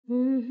ചായ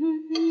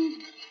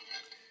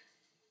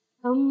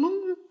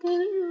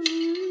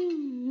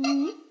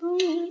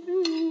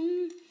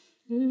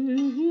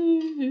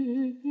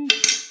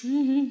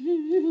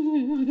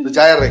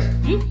ചായ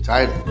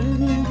ചായ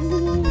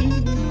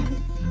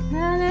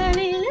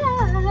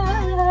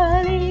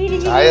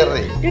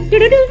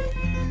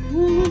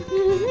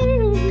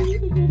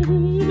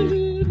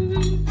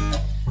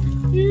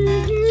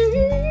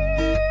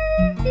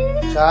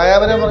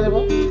ചായാവരെ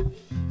പറഞ്ഞപ്പോ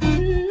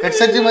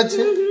ഹെഡ്സെറ്റ്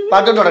വെച്ച്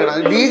പാട്ടോട്ട് തുടങ്ങണം.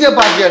 DJ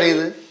പാർട്ടിയാണ്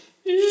ഇത്.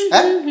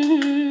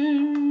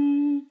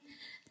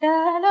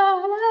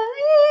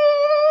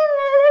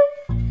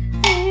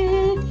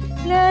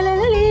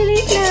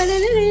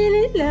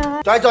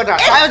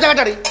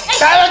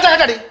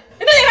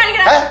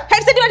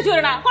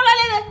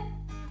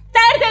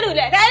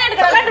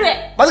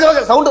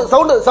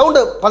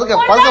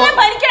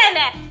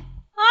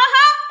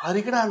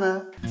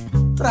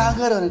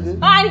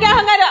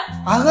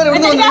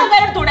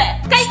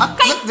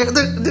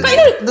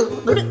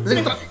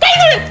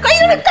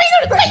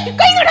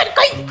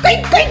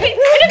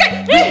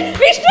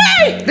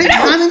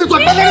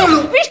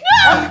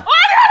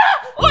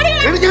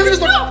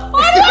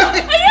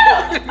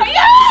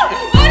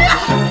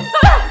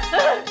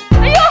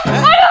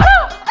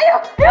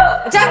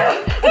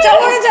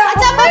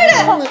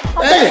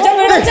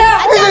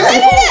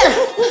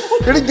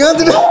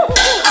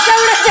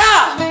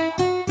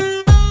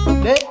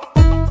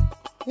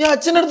 നീ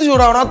അച്ഛൻ്റെ അടുത്ത്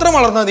ചൂടാവണം, അത്ര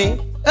വളർന്നാ നീ.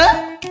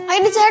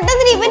 അതിന്റെ ചേട്ടൻ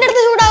ഇവന്റെ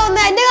അടുത്ത് ചൂടാവുന്ന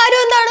എന്റെ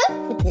കാര്യം എന്താണ്?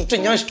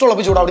 ഞാൻ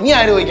ഇഷ്ടമുള്ളപ്പോ ചൂടാവും. നീ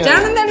ആര് ചോദിക്കാൻ?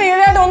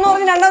 ഒന്ന്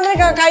പറഞ്ഞ് രണ്ടാമത്തെ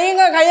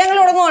കയ്യങ്ങൾ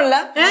തുടങ്ങുവാണല്ല.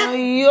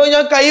 അയ്യോ,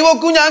 ഞാൻ കൈ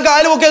വെക്കും, ഞാൻ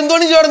കാല് വെക്കും.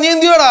 എന്തോന്ന് ചോടാ? നീ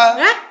എന്ത് ചോടാ?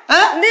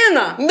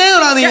 എന്തേന്നാ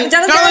നീ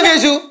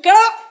കേശു?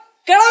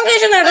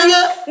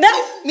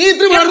 നീ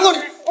ഇത്ര വളർന്നു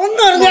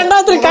ഒന്ന് പറഞ്ഞ്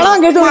രണ്ടാമത്തെ കളവൻ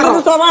കേട്ടു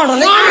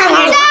സ്വഭാവമാണല്ലേ.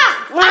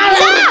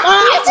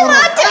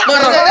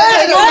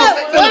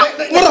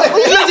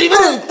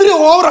 ഇത്തിരി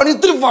ഓവറാണ്,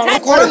 ഇത്തിരി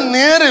കുറെ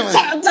നേരം.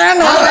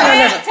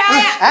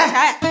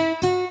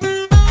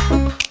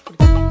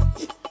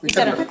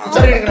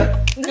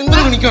 എന്തിനാ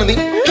വിളിക്കണം നീ?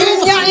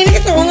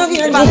 എനിക്ക് തോന്നുന്നത്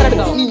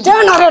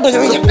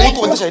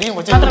ശരിയും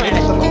കൂടുതലാണ്.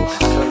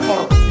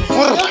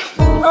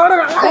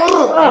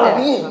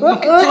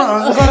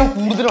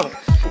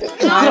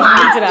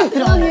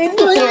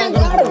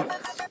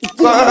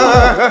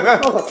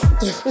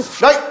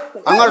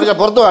 അങ്ങോട്ട്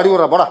പുറത്തു അടി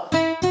കൂടാ പോടാ.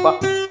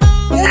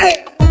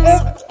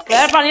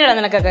 പണിയിടാ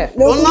നിനക്കൊക്കെ.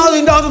 ഒന്നാമത്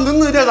ഇതിന്റെ അകത്ത്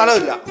നിന്ന് ഇതിന്റെ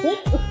സ്ഥലമില്ല.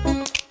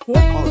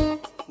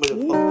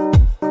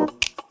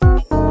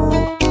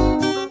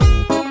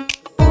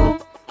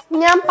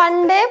 ഞാൻ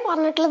പണ്ടേ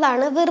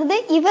പറഞ്ഞിട്ടുള്ളതാണ്, വെറുതെ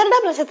ഇവരുടെ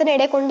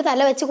പ്രശ്നത്തിനിടെ കൊണ്ട് തല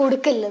വെച്ച്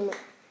കൊടുക്കില്ലെന്ന്.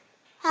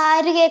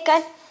 ആര്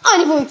കേക്കാൻ?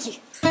 അനുഭവിക്ക്.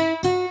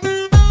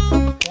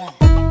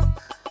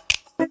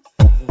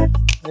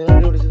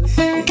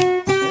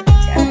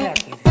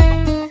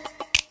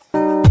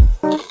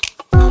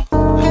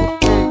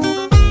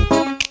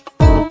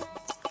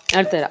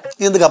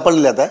 എന്ത്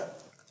കപ്പലില്ലാത്ത?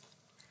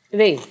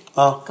 ഇതേ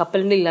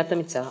കപ്പലിന്റെ ഇല്ലാത്ത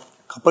മിച്ചതാ.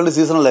 കപ്പലിന്റെ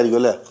സീസൺ അല്ലായിരിക്കും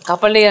അല്ലേ?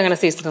 കപ്പലിന്റെ അങ്ങനെ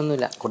സീസൺ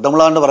ഒന്നുമില്ല.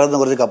 കുട്ടമ്പളാണ്ട് പറയുന്ന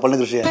കുറച്ച് കപ്പലിന്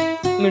കൃഷിയാണ്.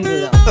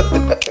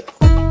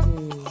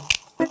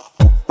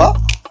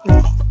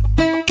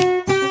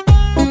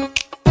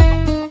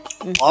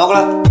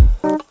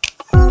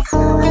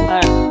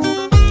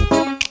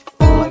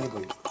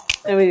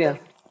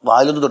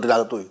 വായിലൊന്നും തൊട്ടില്ല,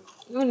 അകത്ത് പോയി.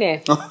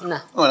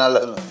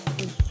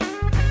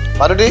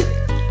 പാരട്ടി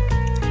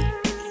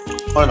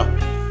വേണോ?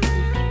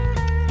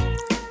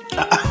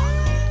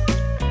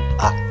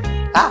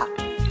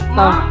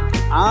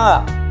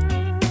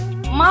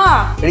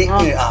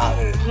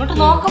 ഇങ്ങോട്ട്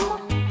നോക്കുമ്പോ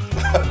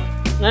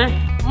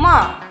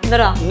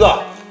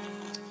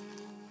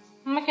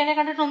അമ്മക്കെന്നെ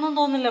കണ്ടിട്ടൊന്നും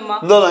തോന്നില്ലമ്മ.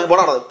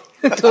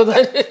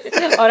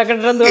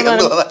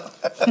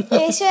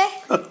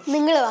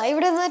 നിങ്ങൾ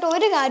ഇവിടെ നിന്നിട്ട്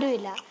ഒരു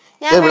കാര്യമില്ല.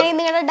 ഞാൻ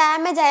നിങ്ങളുടെ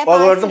ഡാമേജ് ആയ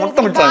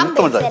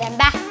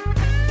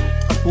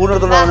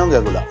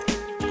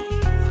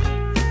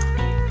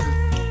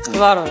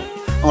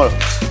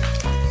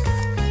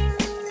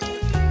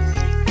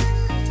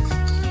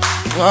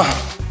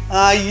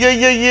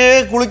അയ്യയ്യേ,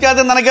 കുളിക്കാത്ത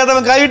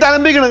നനയ്ക്കാത്തവൻ കൈയിട്ട്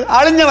അലമ്പിക്കണ്.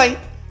 ആളിഞ്ഞവായി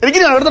എനിക്ക്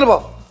എടുത്തിട്ട് പോ.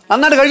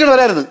 നന്നായിട്ട് കഴിച്ചിട്ട്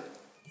വരായിരുന്നു.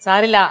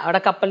 സാരില്ല, അവിടെ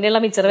കപ്പലിന്റെ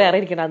മിച്ചർ വേറെ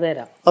ഇരിക്കണം, അത്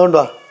തരാം.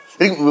 അതുകൊണ്ടോ?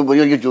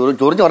 എനിക്ക്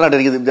ചൊറിഞ്ഞു പറഞ്ഞിട്ട്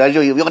എനിക്ക്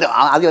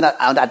ആദ്യം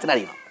അവന്റെ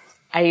അച്ഛനറിയണം.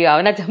 അയ്യോ,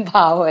 അവനച്ഛൻ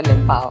പാവല്ലേ,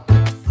 പാവം.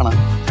 ആണോ?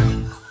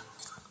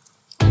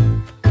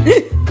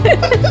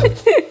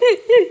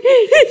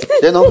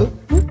 നോക്ക്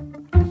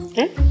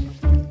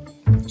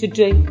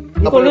ചുറ്റുമായി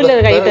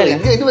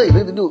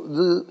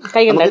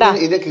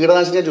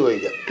കീടനാശിനിയായിട്ട്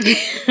ഉപയോഗിക്കാം.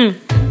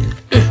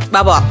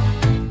 ബാബാ,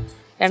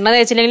 എണ്ണ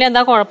തേച്ചില്ലെങ്കിൽ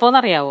എന്താ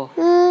കുഴപ്പമെന്നറിയാവോ?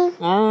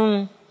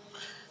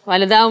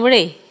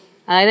 വലുതാവുമ്പോഴേ,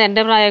 അതായത്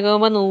എന്റെ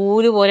പ്രായമാകുമ്പോ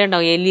നൂല് പോലെ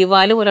ഉണ്ടാവും,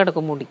 എലിവാല് പോലെ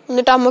കിടക്കും മുടി.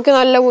 എന്നിട്ട് അമ്മക്ക്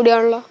നല്ല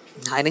മുടിയാണല്ലോ.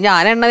 അതിന്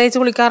ഞാൻ എണ്ണ തേച്ച്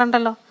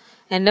കുളിക്കാറുണ്ടല്ലോ.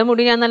 എന്റെ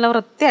മുടി ഞാൻ നല്ല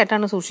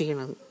വൃത്തിയായിട്ടാണ്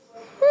സൂക്ഷിക്കുന്നത്.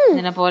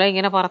 ഇതിനെ പോലെ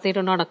ഇങ്ങനെ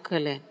പറത്തിയിട്ടുണ്ട്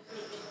നടക്കല്ലേ.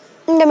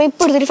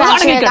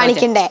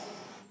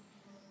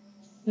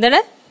 എന്താണ്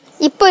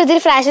ഇപ്പൊ ഇതിൽ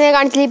ഫാഷനെ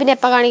കാണിച്ചില്ല, പിന്നെ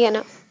എപ്പ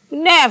കാണിക്കാനോ?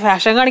 പിന്നെ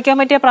ഫാഷൻ കാണിക്കാൻ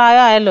പറ്റിയ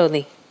പ്രായമായല്ലോ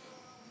നീ.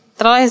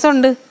 എത്ര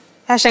വയസ്സുണ്ട്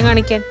ഫാഷൻ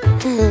കാണിക്കാൻ?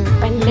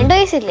 12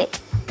 വയസ്സില്ലേ?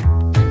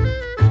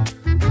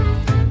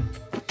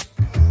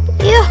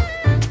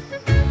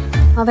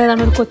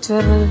 അതേതാണ് ഒരു കൊച്ചു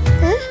പറഞ്ഞത്?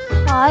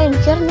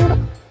 എനിക്കറിഞ്ഞൂടാ.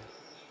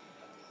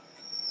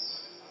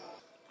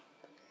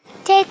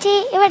 ചേച്ചി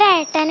ഇവിടെ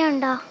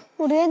ഏട്ടനുണ്ടോ?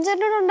 മുടിയൻ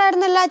ചേട്ടനോട്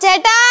ഉണ്ടായിരുന്നല്ലോ.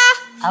 ചേട്ടാ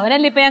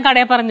അവനല്ലേ ഇപ്പൊ ഞാൻ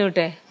കടയിൽ പറഞ്ഞു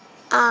വിട്ടേ.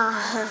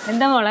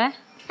 എന്താ മോളെ?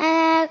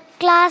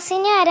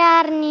 ക്ലാസ്സിന്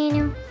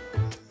വരാറിഞ്ഞു.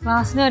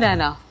 ക്ലാസ്സിന്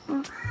വരാനോ?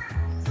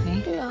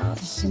 എന്ത്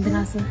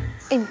ക്ലാസ്?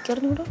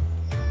 എനിക്കറിഞ്ഞൂടാ.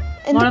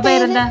 മോളെ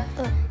പേരെന്താ?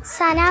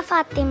 സന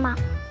ഫാത്തിമ.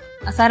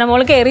 സന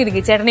മോള്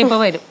കേറിയിരിക്കും, ചേട്ടൻ ഇപ്പൊ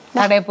വരും,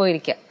 കടയിൽ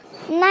പോയിരിക്കാം.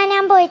 എന്നാ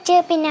ഞാൻ പോയിട്ട്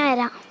പിന്നെ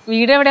വരാം.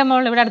 വീട് എവിടെയാ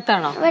മോള്? ഇവിടെ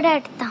അടുത്താണോ? ഇവിടെ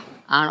അടുത്താ.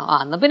 ആണോ?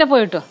 അന്ന് പിന്നെ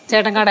പോയിട്ടോ,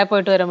 ചേട്ടൻ കടയിൽ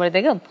പോയിട്ട്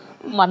വരുമ്പോഴത്തേക്കും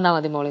വന്നാ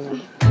മതി മോളി.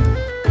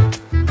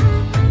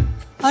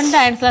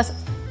 ഡാൻസ് ക്ലാസ്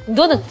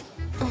എന്തോന്ന്?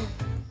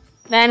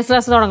 ഡാൻസ്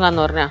ക്ലാസ്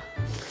തുടങ്ങാന്ന് പറഞ്ഞാ?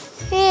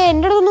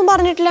 എന്റെ അടുത്തൊന്നും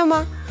പറഞ്ഞിട്ടില്ല അമ്മ.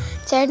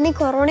 ചേട്ടൻ ഈ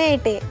കൊറോണ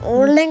ആയിട്ടേ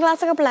ഓൺലൈൻ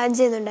ക്ലാസ് ഒക്കെ പ്ലാൻ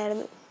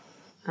ചെയ്യുന്നുണ്ടായിരുന്നു.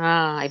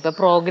 ഇപ്പൊ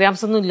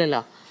പ്രോഗ്രാംസ് ഒന്നും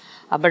ഇല്ലല്ലോ,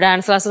 അപ്പൊ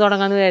ഡാൻസ് ക്ലാസ്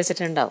തുടങ്ങാന്ന്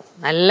വിചാരിച്ചിട്ടുണ്ടാവും.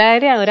 നല്ല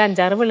കാര്യമാണ്, ഒരു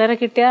 5-6 പിള്ളേരെ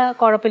കിട്ടിയാ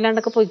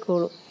കുഴപ്പമില്ലാണ്ടൊക്കെ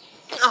പോയിക്കോളൂ.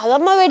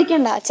 അതമ്മ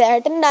പേടിക്കണ്ട,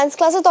 ചേട്ടൻ ഡാൻസ്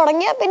ക്ലാസ്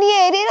തുടങ്ങിയാ പിന്നെ ഈ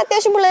ഏരിയയിൽ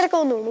അത്യാവശ്യം പിള്ളേരൊക്കെ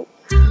വന്നോളൂ.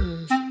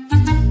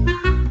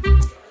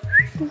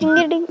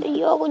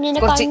 അയ്യോ കുഞ്ഞിന്റെ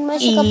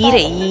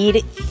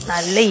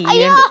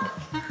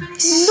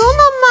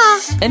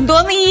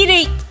എന്തോന്ന് ഈര?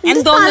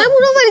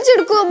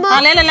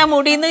 തലയിലല്ല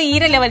മുടിന്ന്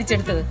ഈരല്ലേ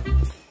വലിച്ചെടുത്തത്?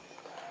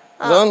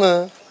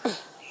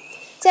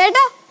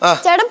 ചേട്ടാ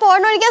ചേട്ടൻ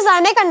പോണ ഒഴിക്കാൻ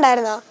സനെ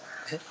കണ്ടായിരുന്നോ?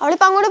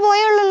 അവളിപ്പോ അങ്ങോട്ട്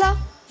പോയുള്ളല്ലോ.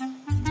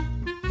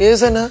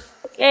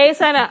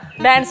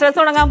 ഡാൻസ് ക്ലാസ്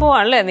തുടങ്ങാൻ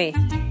പോവാണല്ലേ നീ?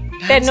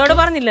 എന്നോട്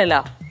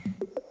പറഞ്ഞില്ലല്ലോ.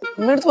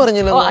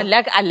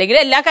 അല്ലെങ്കിൽ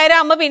എല്ലാ കാര്യം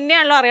അമ്മ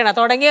പിന്നെയാണല്ലോ അറിയണത്.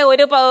 തുടങ്ങിയ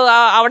ഒരു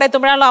അവിടെ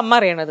എത്തുമ്പോഴാണല്ലോ അമ്മ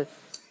അറിയണത്.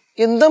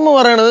 എന്തമ്മ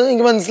പറയണത്?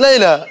 എനിക്ക്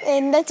മനസ്സിലായില്ല.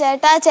 എന്താ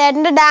ചേട്ടാ,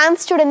 ചേട്ടന്റെ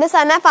ഡാൻസ് സ്റ്റുഡന്റ്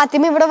സന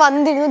ഫാത്തിമ ഇവിടെ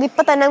വന്നിരുന്നത്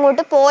ഇപ്പൊ തന്നെ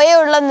അങ്ങോട്ട് പോയേ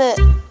ഉള്ളെന്ന്.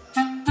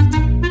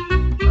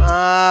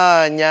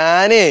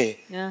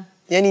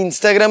 ഞാൻ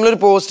ഇൻസ്റ്റാഗ്രാമിൽ ഒരു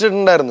പോസ്റ്റ്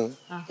ഇട്ടിട്ടുണ്ടായിരുന്നു,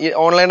 ഈ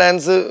ഓൺലൈൻ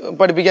ഡാൻസ്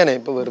പഠിപ്പിക്കാനേ.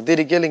 ഇപ്പൊ വെറുതെ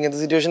ഇരിക്കല്ലേ, ഇങ്ങനത്തെ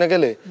സിറ്റുവേഷൻ ഒക്കെ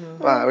അല്ലേ,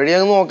 അപ്പൊ ആ വഴി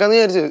അങ്ങ് നോക്കാന്ന്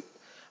വിചാരിച്ചു.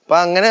 അപ്പൊ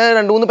അങ്ങനെ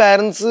 2-3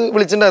 പാരന്റ്സ്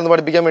വിളിച്ചിട്ടുണ്ടായിരുന്നു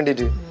പഠിപ്പിക്കാൻ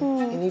വേണ്ടിട്ട്.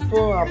 ഇനിയിപ്പോ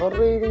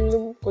അവരുടെ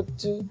ഏതെങ്കിലും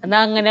കൊച്ചു എന്നാ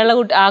അങ്ങനെയുള്ള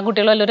ആ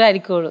കുട്ടികൾ വല്ലവരും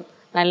ആയിരിക്കുള്ളൂ.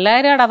 നല്ല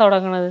കാര്യമാടാ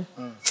തുടങ്ങണത്.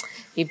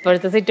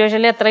 ഇപ്പോഴത്തെ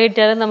സിറ്റുവേഷനിൽ എത്ര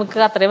കിട്ടിയാലും നമുക്ക്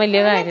അത്രയും വലിയ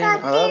കാര്യമാണ്.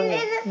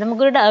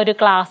 നമുക്കൊരു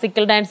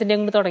ക്ലാസിക്കൽ ഡാൻസിന്റെ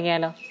കൂടി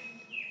തുടങ്ങിയാലോ?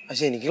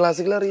 പക്ഷെ എനിക്ക്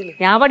ക്ലാസിക്കൽ അറിയില്ല.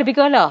 ഞാൻ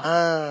പഠിപ്പിക്കുമല്ലോ,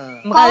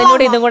 നമുക്ക്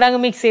അതിനോട് ഇതും കൂടെ അങ്ങ്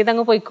മിക്സ് ചെയ്ത്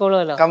അങ്ങ്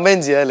പോയിക്കോളുമല്ലോ. കമ്പൈൻ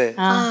ചെയ്യാല്ലേ?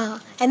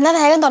 എന്നാ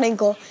വേഗം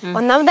തുടങ്ങിക്കോ.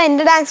 ഒന്നാമത്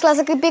എന്റെ ഡാൻസ് ക്ലാസ്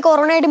ഒക്കെ ഇപ്പൊ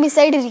കൊറോണ ആയിട്ട് മിസ്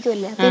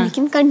ആയിട്ടിരിക്കുമല്ലേ,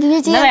 എനിക്കും കണ്ടിന്യൂ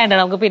ചെയ്യാം. വേണ്ട,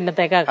 നമുക്ക്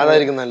പിന്നത്തേക്ക്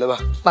അതായിരിക്കും നല്ലതാ.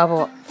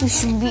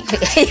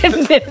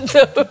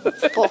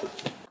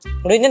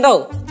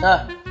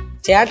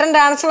 ചേട്ടൻ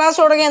ഡാൻസ് ക്ലാസ്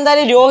തുടങ്ങി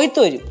എന്തായാലും രോഹിത്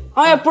വരും.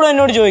 എപ്പോഴും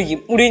എന്നോട് ചോദിക്കും,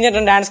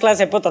 മുടിയൻ ഡാൻസ്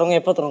ക്ലാസ് എപ്പോ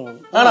തുടങ്ങും.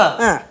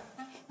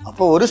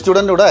 അപ്പൊ ഒരു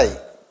സ്റ്റുഡന്റ് കൂടെ ആയി.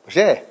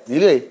 പക്ഷേ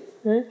നീലേ,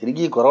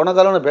 എനിക്ക് ഈ കൊറോണ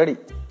കാലമാണ് പേടി.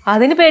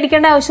 അതിന്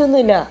പേടിക്കേണ്ട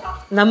ആവശ്യമൊന്നുമില്ല.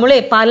 നമ്മളെ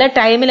പല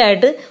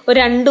ടൈമിലായിട്ട് ഒരു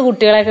 2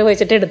 കുട്ടികളെയൊക്കെ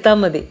വെച്ചിട്ട് എടുത്താൽ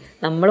മതി.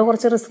 നമ്മൾ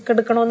കുറച്ച് റിസ്ക്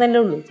എടുക്കണമെന്നല്ലേ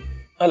ഉള്ളൂ.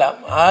 അല്ല,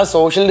 ആ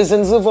സോഷ്യൽ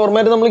ഡിസ്റ്റൻസ്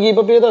ഫോർമാറ്റ് നമ്മൾ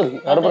കീപ്പ് ചെയ്താൽ മതി,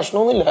 വേറെ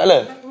പ്രശ്നമൊന്നുമില്ല അല്ലേ?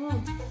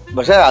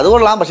 പക്ഷെ അത്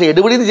കൊള്ളാം. പക്ഷെ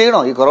എടുപിടിന്ന്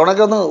ചെയ്യണോ? ഈ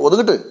കൊറോണയൊക്കെ ഒന്ന്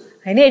ഒതുകിട്ട്.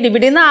 അതിന്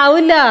എടിപിടിയൊന്നും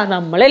ആവില്ല.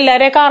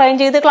 നമ്മളെല്ലാരെയൊക്കെ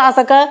അറേഞ്ച് ചെയ്ത് ക്ലാസ്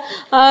ഒക്കെ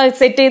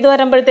സെറ്റ് ചെയ്ത്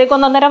വരുമ്പോഴത്തേക്ക്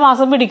 1.5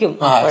 മാസം പിടിക്കും.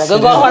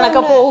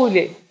 കൊറോണൊക്കെ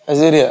പോകൂലേ?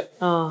 ശരിയാ.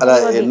 അല്ല,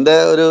 എന്റെ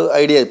ഒരു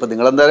ഐഡിയ, ഇപ്പൊ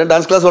നിങ്ങൾ എന്തായാലും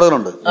ഡാൻസ് ക്ലാസ്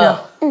തുടങ്ങുന്നുണ്ട്.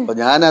 അപ്പൊ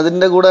ഞാൻ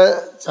അതിന്റെ കൂടെ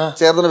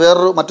ചേർന്ന്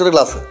മറ്റൊരു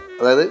ക്ലാസ്,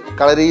 അതായത്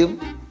കളരിയും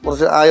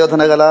കുറച്ച്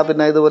ആയോധന കല,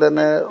 പിന്നെ ഇതുപോലെ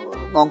തന്നെ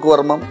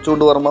നോക്കുവർമ്മം,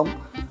 ചൂണ്ടുവർമ്മം,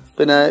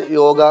 പിന്നെ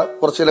യോഗ,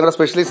 കുറച്ച് എല്ലാം കൂടെ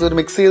സ്പെഷ്യലൈസ് ചെയ്ത്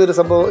മിക്സ് ചെയ്തൊരു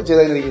സംഭവം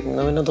ചെയ്തായിരിക്കും.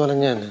 പിന്നെ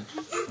തുലഞ്ഞാണ്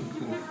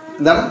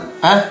അല്ല,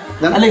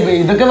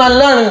 ഇതൊക്കെ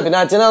നല്ലതാണ്. പിന്നെ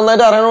അച്ഛനെ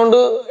നന്നായിട്ട് അറിയണോണ്ട്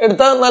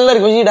എടുത്താൽ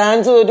നല്ലതായിരിക്കും. പക്ഷെ ഈ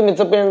ഡാൻസ് പോയിട്ട്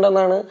മിക്സപ്പ്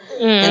ചെയ്യേണ്ടെന്നാണ്.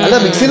 അല്ല,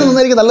 മിക്സ് ചെയ്ത്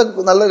നന്നായിരിക്കും,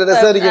 നല്ല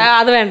രസമായിരിക്കും.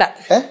 അത് വേണ്ട,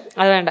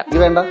 അത് വേണ്ട, ഇത്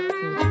വേണ്ട,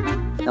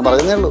 ഞാൻ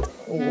പറയുന്നേ ഉള്ളൂ.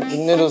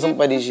 പിന്നെ ഒരു ദിവസം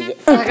പരീക്ഷിക്കാം.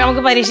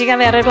 നമുക്ക് പരീക്ഷിക്കാൻ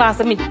വേറെ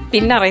ക്ലാസ്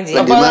പിന്നെ അറേഞ്ച്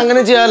ചെയ്യാം. അപ്പൊ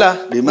അങ്ങനെ ചെയ്യാലോ?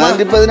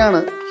 ഡിമാൻഡ് ഇപ്പൊ ഇതിനാണ്.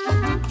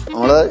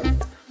 നമ്മള്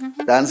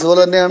ഡാൻസ് പോലെ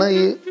തന്നെയാണ്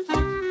ഈ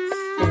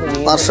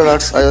മാർഷൽ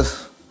ആർട്സ്.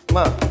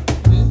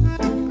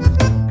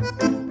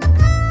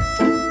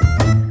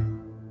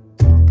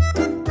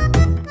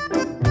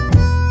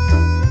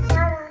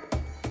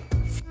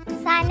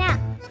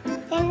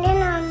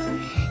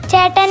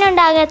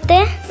 ചേട്ടനുണ്ടാകത്ത്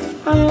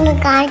ഒന്ന്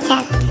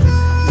കാണിച്ചാൽ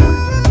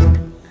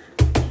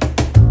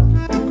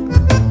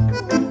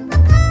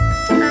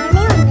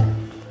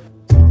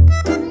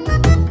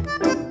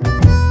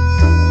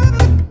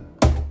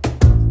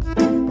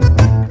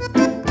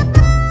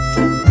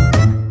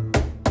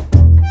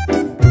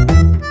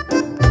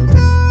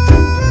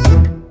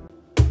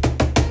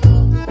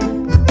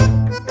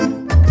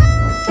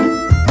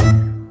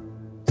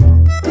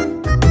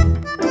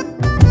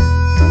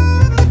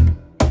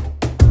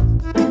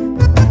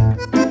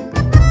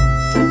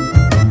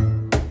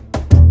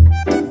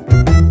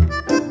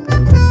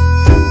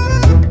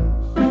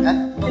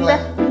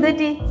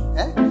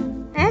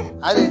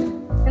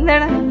എന്താണ്?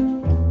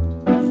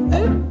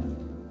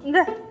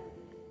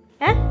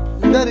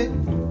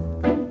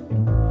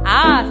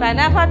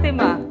 സന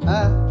ഫാത്തിമ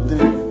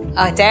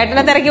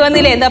ചേട്ടനെ തിരക്കി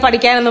വന്നില്ലേ? എന്താ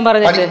പഠിക്കാനൊന്നും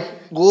പറഞ്ഞിട്ട്?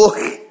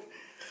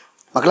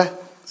 മക്കളെ,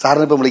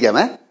 സാറിനെ ഇപ്പം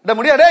വിളിക്കാമേ.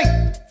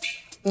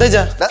 എന്താ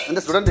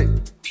എന്റെ സ്റ്റുഡന്റ്.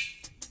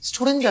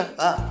 സ്റ്റുഡന്റാ?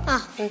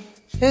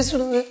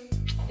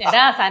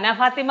 സന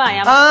ഫാത്തിമ.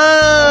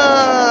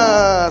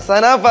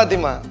 സന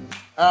ഫാത്തിമ.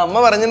 അമ്മ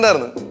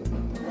പറഞ്ഞിട്ടുണ്ടായിരുന്നു.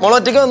 മോള്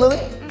ഒറ്റയ്ക്ക് വന്നത്?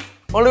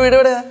 മോളുടെ വീട്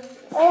എവിടെയാ?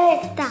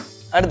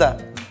 അടുത്താ?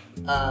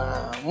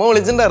 അമ്മ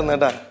വിളിച്ചിട്ടുണ്ടായിരുന്നു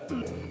കേട്ടാ.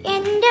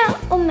 എന്റെ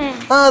ഉമ്മ?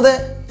 അതെ,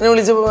 എന്നെ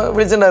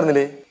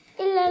വിളിച്ചിട്ടുണ്ടായിരുന്നില്ലേ?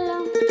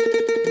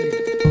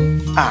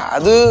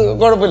 അത്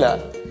കുഴപ്പമില്ല.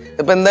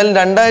 ഇപ്പൊ എന്തായാലും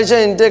 2 ആഴ്ച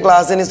കഴിഞ്ഞിട്ട്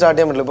ക്ലാസ് ഇനി സ്റ്റാർട്ട്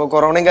ചെയ്യാൻ പറ്റില്ല. ഇപ്പൊ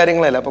കൊറോണയും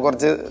കാര്യങ്ങളല്ല. അപ്പൊ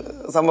കുറച്ച്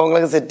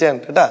സംഭവങ്ങളൊക്കെ സെറ്റ് ചെയ്യാൻ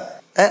കേട്ടാ.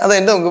 അത്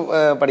എന്റെ നമുക്ക്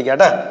പഠിക്കാം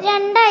കേട്ടാ.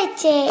 2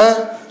 ആഴ്ച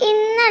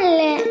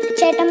ഇന്നല്ലേ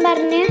ചേട്ടൻ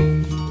പറഞ്ഞു?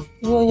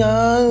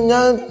 ഞാൻ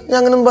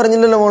അങ്ങനൊന്നും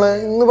പറഞ്ഞില്ലല്ലോ മോളെ.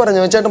 ഇന്ന്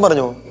പറഞ്ഞോ? ചേട്ടൻ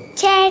പറഞ്ഞോ?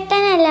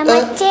 ചേട്ടനല്ല,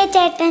 മറ്റേ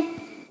ചേട്ടൻ.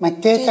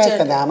 മറ്റേ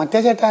ചേട്ടനാ? മറ്റേ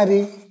ചേട്ടൻ ആര്?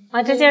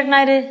 മറ്റേ ചേട്ടൻ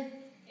ആര്?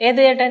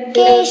 ഏത് ചേട്ടൻ?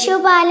 കേശു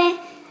ബാലൻ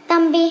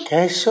തമ്പി.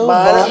 കേശു?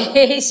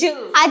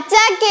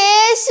 അച്ഛാ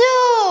കേശു.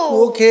 ഓ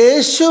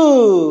കേശു.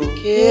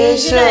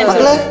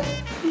 മക്കളെ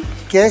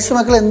കേശു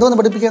മക്കളെ എന്തോന്ന്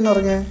പഠിപ്പിക്കാന്ന്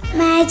പറഞ്ഞേ?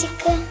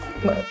 മാജിക്.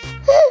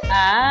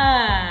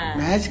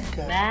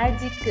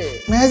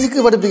 മാജിക്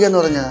പഠിപ്പിക്കാന്ന്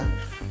പറഞ്ഞ?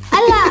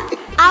 അല്ല,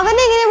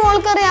 അവനെങ്ങനെ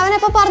മോൾക്കറിയാം?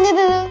 അവനെപ്പോ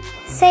പറഞ്ഞത്?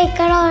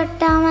 സൈക്കിൾ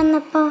ഓട്ടാൻ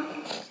വന്നപ്പോ.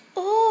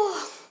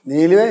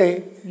 നീലുവേ,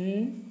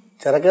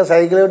 ചെറുക്ക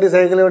സൈക്കിൾ ഓട്ടി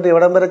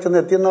എവിടം വരെ ചെന്ന്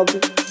എത്തിയെന്ന് നോക്ക്.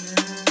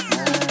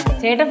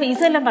 ചേട്ടൻ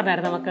ഫീസ് എല്ലാം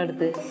പറഞ്ഞായിരുന്നു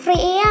മക്കളടുത്ത്? ഫ്രീ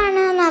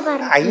ആണെന്നാ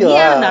പറഞ്ഞു. അയ്യോ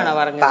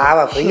പാവ,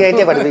 ഫ്രീ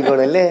ആയിട്ടേ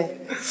പഠിപ്പിക്കോളൂ അല്ലേ?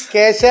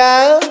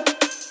 കേശവ്,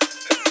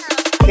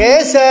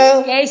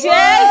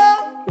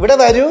 ഇവിടെ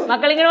വരൂ.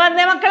 മക്കളിങ്ങനെ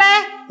വന്നേ മക്കളെ.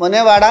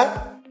 മോനെ വാടാ.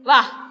 വാ.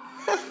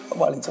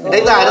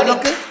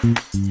 നോക്ക്,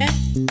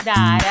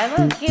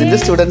 നിന്റെ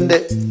സ്റ്റുഡന്റ്.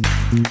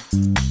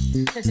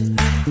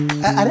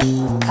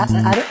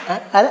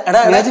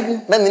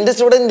 നിന്റെ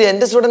സ്റ്റുഡന്റ്,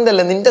 എന്റെ സ്റ്റുഡന്റ്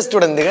അല്ല, നിന്റെ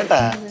സ്റ്റുഡന്റ് കേട്ടാ.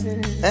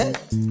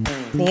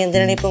 നീ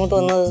എന്തിനാണ് ഇപ്പൊ ഇങ്ങോട്ട്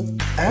വന്നത്?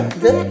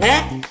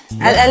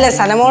 അല്ല,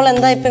 സനമോൾ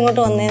എന്താ ഇപ്പൊ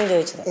ഇങ്ങോട്ട് വന്നേന്ന്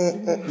ചോദിച്ചത്.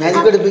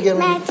 മാജിക് പഠിപ്പിക്കാൻ.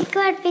 മാജിക്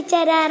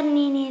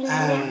പഠിപ്പിച്ചറിഞ്ഞില്ല.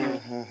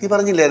 നീ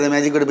പറഞ്ഞില്ലായിരുന്നു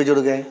മാജിക് പഠിപ്പിച്ചു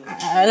കൊടുക്കാൻ?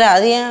 അല്ല,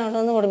 അത് ഞാൻ അവിടെ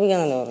നിന്ന്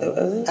പഠിപ്പിക്കാന്നല്ലേ പറഞ്ഞത്.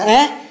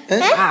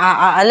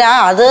 അല്ല,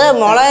 അത്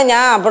മോളെ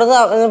ഞാൻ അപ്പുറത്ത്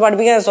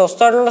പഠിപ്പിക്കാൻ,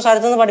 സ്വസ്ഥമായിട്ടുള്ള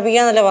സ്ഥലത്ത് നിന്ന്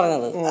പഠിപ്പിക്കാന്നല്ലേ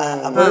പറഞ്ഞത്.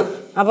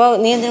 അപ്പൊ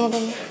നീ എന്തിനാ ഇങ്ങോട്ട്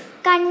വന്നു?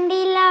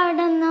 കണ്ടില്ല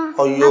അവിടെ ഒന്നും.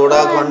 അയ്യോടാ,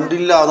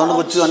 കണ്ടില്ല. അതുകൊണ്ട്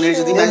കൊച്ചു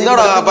അന്വേഷിച്ചു.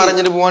 എന്താടാ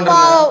പറഞ്ഞിട്ട്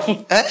പോവാണ്ടിരുന്നത്?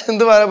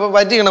 എന്ത്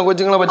പറ്റിക്കണം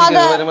കൊച്ചുങ്ങളെ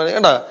പറ്റിക്കണം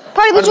കേട്ടാ.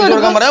 പഠിപ്പിച്ചു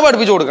കൊടുക്കാൻ പറയാ,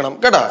 പഠിപ്പിച്ചു കൊടുക്കണം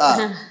കേട്ടാ.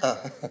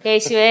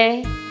 കേശുവേ,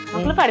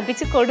 മക്കള്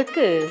പഠിപ്പിച്ചു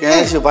കൊടുക്ക്.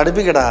 കേശു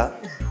പഠിപ്പിക്കടാ,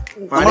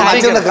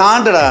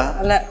 കാണട്ടടാ.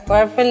 അല്ല,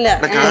 കുഴപ്പമില്ല.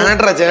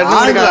 കാണട്ടാ, ചേട്ടൻ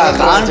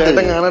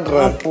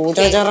കാണട്ടാ.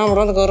 പൂജാചാരം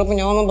പറഞ്ഞ് കയറപ്പോ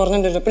ഞാനൊന്നും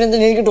പറഞ്ഞിട്ടില്ല. പിന്നെ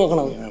എന്തിനാ എനിക്കിട്ട്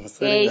നോക്കണം?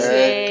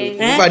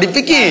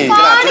 പഠിപ്പിക്കേ.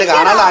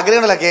 കാണാനുള്ള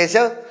ആഗ്രഹമുണ്ടല്ലോ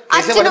കേശവ്.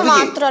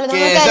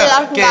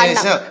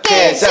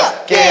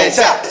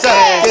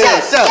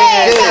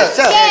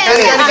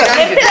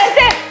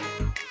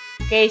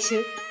 കേശു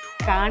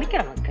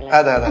കാണിക്കണം മക്കളെ.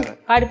 അതെ അതെ,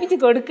 പഠിപ്പിച്ചു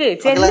കൊടുക്ക്.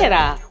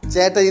 ചെല്ലടാ.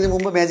 ചേട്ടൻ ഇതിന്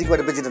മുമ്പ് മാജിക്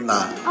പഠിപ്പിച്ചിട്ടുണ്ടോ?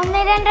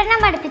 1-2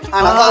 പഠിപ്പിച്ചു.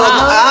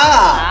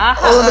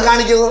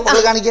 കാണിക്കൂ,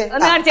 കാണിക്കേ.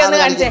 ഒന്ന് കാണിച്ചേ, ഒന്ന്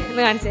കാണിച്ചേ,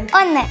 ഒന്ന് കാണിച്ചേ.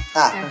 1.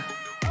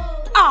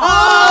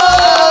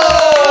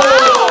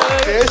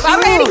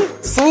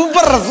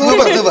 Super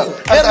super super.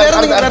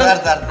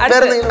 2.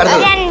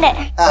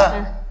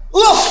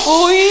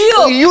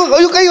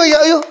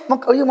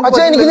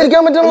 എനിക്ക്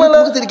തിരിക്കാൻ പറ്റില്ല.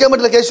 തിരിക്കാൻ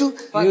പറ്റില്ല കേശു.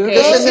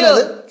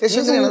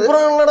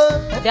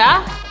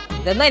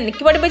 ഇതൊന്നും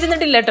എനിക്ക്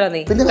പഠിപ്പിച്ചിട്ടില്ല കേട്ടോ.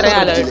 നീ ഇത്ര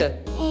കാലമായിട്ട്.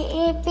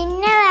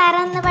 പിന്നെ വേറെ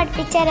ഒന്ന്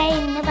പഠിപ്പിച്ചരാ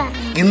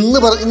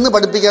ഇന്ന്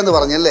പഠിപ്പിക്കാന്ന്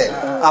പറഞ്ഞല്ലേ?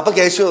 അപ്പൊ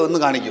കേശു ഒന്ന്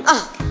കാണിക്കും.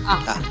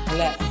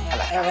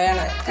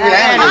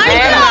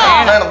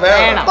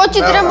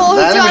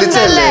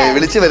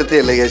 വിളിച്ചു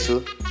വരുത്തിയല്ലേ കേശു?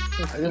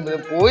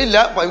 പോയില്ല,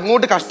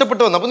 ഇങ്ങോട്ട്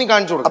കഷ്ടപ്പെട്ട് വന്നു. അപ്പൊ നീ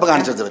കാണിച്ചു കൊടുക്കും. അപ്പൊ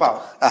കാണിച്ചു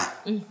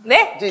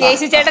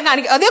കേശു ചേട്ടൻ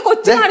കാണിക്കും. അതേ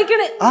കൊച്ചു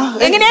കാണിക്കണ്.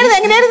 എന്റെ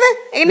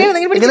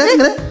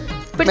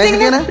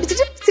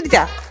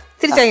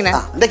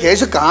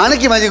കേശു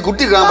കാണിക്കും.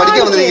 കുട്ടി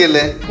പഠിക്കാൻ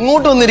വന്നിരിക്കല്ലേ?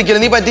 ഇങ്ങോട്ട് വന്നിരിക്കല്ലേ?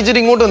 നീ പറ്റിച്ചിട്ട്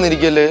ഇങ്ങോട്ട്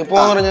വന്നിരിക്കല്ലേ?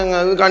 പോന്ന് പറഞ്ഞ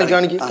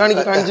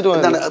കാണിച്ചിട്ട്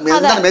എന്താണ്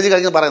മേജിക്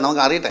കളിക്കുന്നത് പറയാം,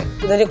 നമുക്ക് അറിയട്ടെ.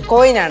 ഇതൊരു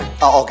കോയിനാണ്.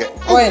 ഓക്കെ,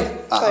 കോയിൻ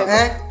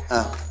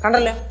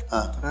കണ്ടല്ലോ.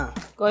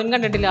 കോയിൻ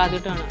കണ്ടിട്ടില്ല,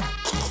 ആദ്യമായിട്ടാണ്.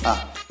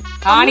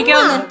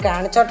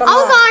 കാണിച്ചോട്ടെ,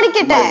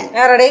 കാണിക്കട്ടെ.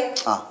 റെഡി?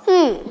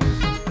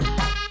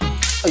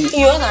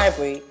 അയ്യോ, താഴെ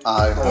പോയി.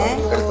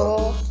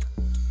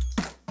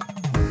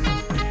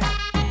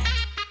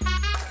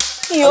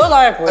 അയ്യോ,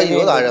 താഴെ പോയി. അയ്യോ,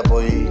 താഴെ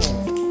പോയി.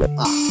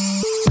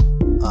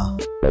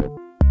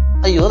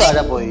 അയ്യോ,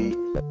 താഴെ പോയി.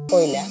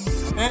 പോയില്ല,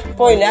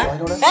 പോയില്ല.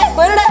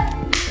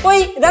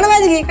 പോയി. ഇതാണ്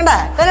മാജിക്. കണ്ടാ?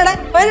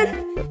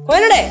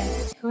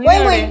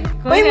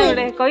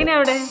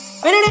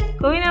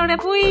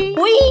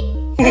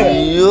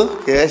 അയ്യോ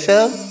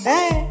കേശവ്,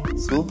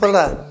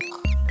 സൂപ്പർടാ.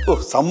 ഓ,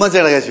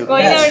 സമ്മതിച്ചേടാ കേശു.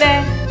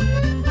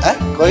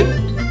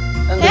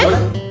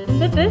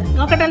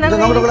 നോക്കട്ടെ.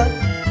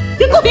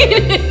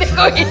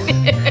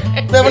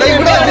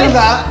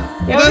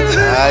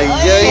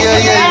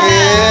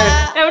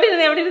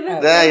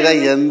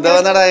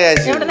 എന്തോന്നടാ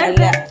കേശു?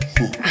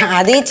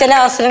 അത് ഈ ചില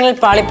അവസരങ്ങളിൽ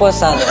പാളിപ്പോയി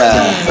സാധനം.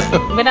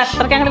 പിന്നെ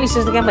അത്രയ്ക്ക് അങ്ങനെ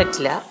വിശ്വസിക്കാൻ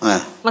പറ്റില്ല.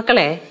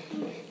 മക്കളെ,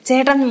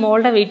 ചേട്ടൻ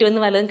മോളുടെ വീട്ടിൽ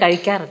വന്ന് വല്ലതും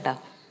കഴിക്കാറുണ്ടോ?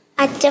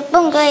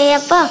 അച്ചപ്പം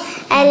കൊയ്യപ്പം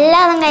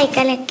എല്ലാതും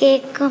കഴിക്കാല്ലേ,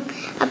 കേക്കും.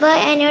 അപ്പൊ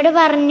എന്നോട്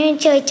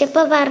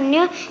ചോദിച്ചപ്പോ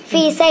പറഞ്ഞു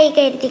ഫീസായി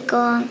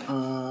കരുതിക്കോ.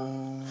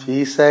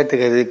 ഫീസായിട്ട്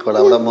കരുതിക്കോളാം.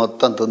 അവിടെ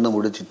മൊത്തം തിന്ന്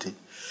മുടിച്ചിട്ട്.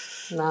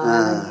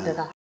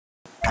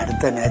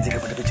 അടുത്ത മാജിക്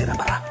പഠിപ്പിച്ചു തരാൻ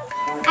പറ.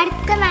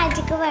 അടുത്ത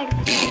മാജിക്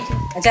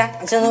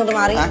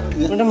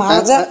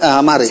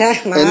മാറി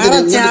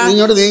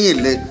ഇങ്ങോട്ട്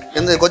നീങ്ങിയില്ലേ?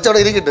 എന്ത് കൊച്ചവിടെ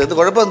ഇരിക്കട്ടെ, എന്ത്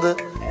കുഴപ്പം? എന്ത്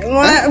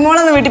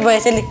മോളൊന്ന് വീട്ടിൽ പോയാ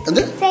ചെല്ലി.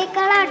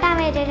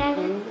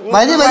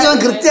 വരും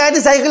കൃത്യമായിട്ട്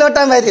സൈക്കിൾ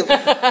ഓട്ടാൻ വരും.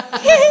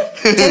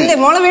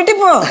 മോളെ വീട്ടിൽ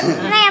പോ.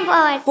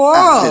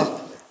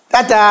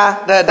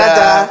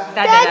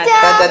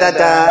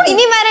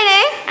 ഇനി പറയണേ.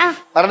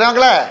 പറഞ്ഞ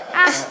മക്കളെ,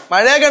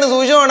 മഴയൊക്കെയാണ്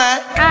സൂക്ഷിച്ചോണേ.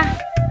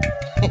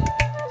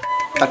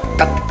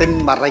 തട്ടത്തിൻ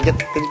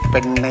മറയത്തിൽ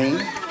പെണ്ണേ,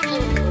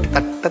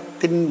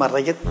 തട്ടത്തിൻ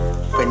മറയത്തിൽ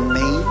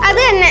പെണ്ണേ. അത്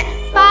തന്നെ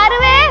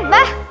പാറുവേ.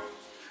 വാ,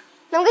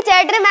 നമുക്ക്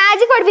ചേട്ടന്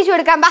മാജിക് പഠിപ്പിച്ചു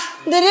കൊടുക്കാം.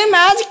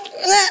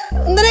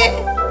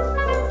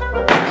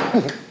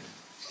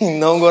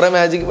 ഇന്നും കുറെ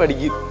മാജിക്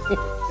പഠിക്കും.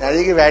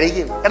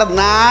 എടാ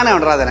നാണം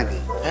ഉണ്ടാ നിനക്ക്?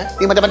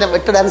 നീ മറ്റേ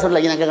വെട്ട് ഡാൻസ്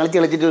ഉണ്ടല്ലോ, ഇങ്ങനെ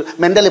കളിച്ചിട്ട്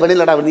മെന്റലി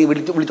പണിയിലടാ നീ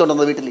വിളിച്ചോണ്ട്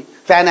വന്നത് വീട്ടിൽ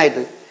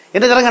ഫാനായിട്ട്.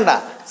 എന്റെ ഇറങ്ങണ്ട,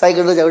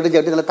 സൈക്കിളിൽ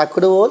ചവിട്ടി നല്ല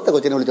തക്കുട് പോലത്തെ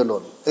കൊച്ചിനെ വിളിച്ചോണ്ട്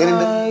വന്നു.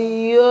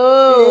 അയ്യോ,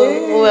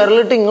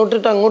 വിരലിട്ട്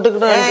ഇങ്ങോട്ടിട്ട് അങ്ങോട്ട്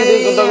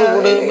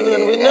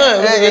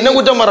എന്നെ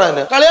കുറ്റം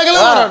പറയാന്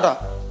കളിയാക്കലാ.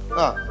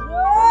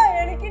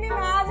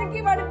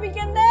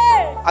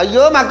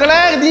 അയ്യോ മക്കളെ,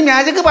 നീ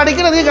മാജിക്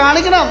പഠിക്കണം, നീ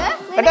കാണിക്കണം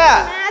കേട്ടാ.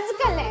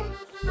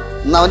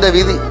 എന്നാ അവന്റെ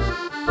വീതി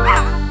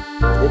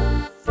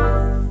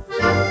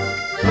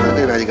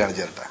മാജിക്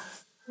കാണിച്ചു തരട്ടാ.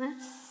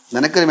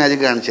 നിനക്കൊരു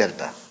മാജിക് കാണിച്ചു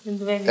തരട്ടാ.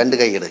 2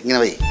 കൈ ഇട്, ഇങ്ങനെ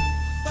വൈ.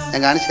 ഞാൻ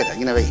കാണിച്ചു തരാം.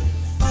 ഇങ്ങനെ വൈ,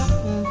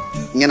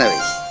 ഇങ്ങനെ വൈ,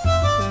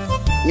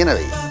 ഇങ്ങനെ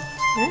വൈ,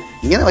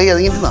 ഇങ്ങനെ വൈ.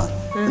 അതിങ്ങനെ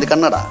എന്റെ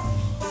കണ്ണടാ.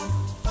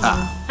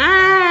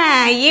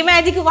 ഈ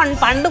മാജിക്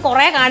പണ്ട്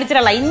കൊറേ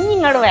കാണിച്ചിട്ടുള്ള, ഇനി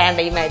ഇങ്ങോട്ട് വേണ്ട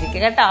ഈ മാജിക്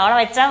കേട്ടോ. അവിടെ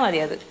വെച്ചാ മതി.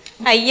 അത്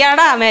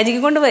അയ്യാടാ മാജിക്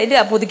കൊണ്ട് വരിക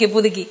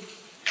പുതുക്കി.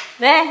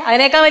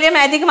 അതിനേക്കാൾ വലിയ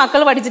മാജിക്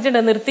മക്കൾ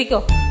പഠിച്ചിട്ടുണ്ട്. നിർത്തിക്കോ.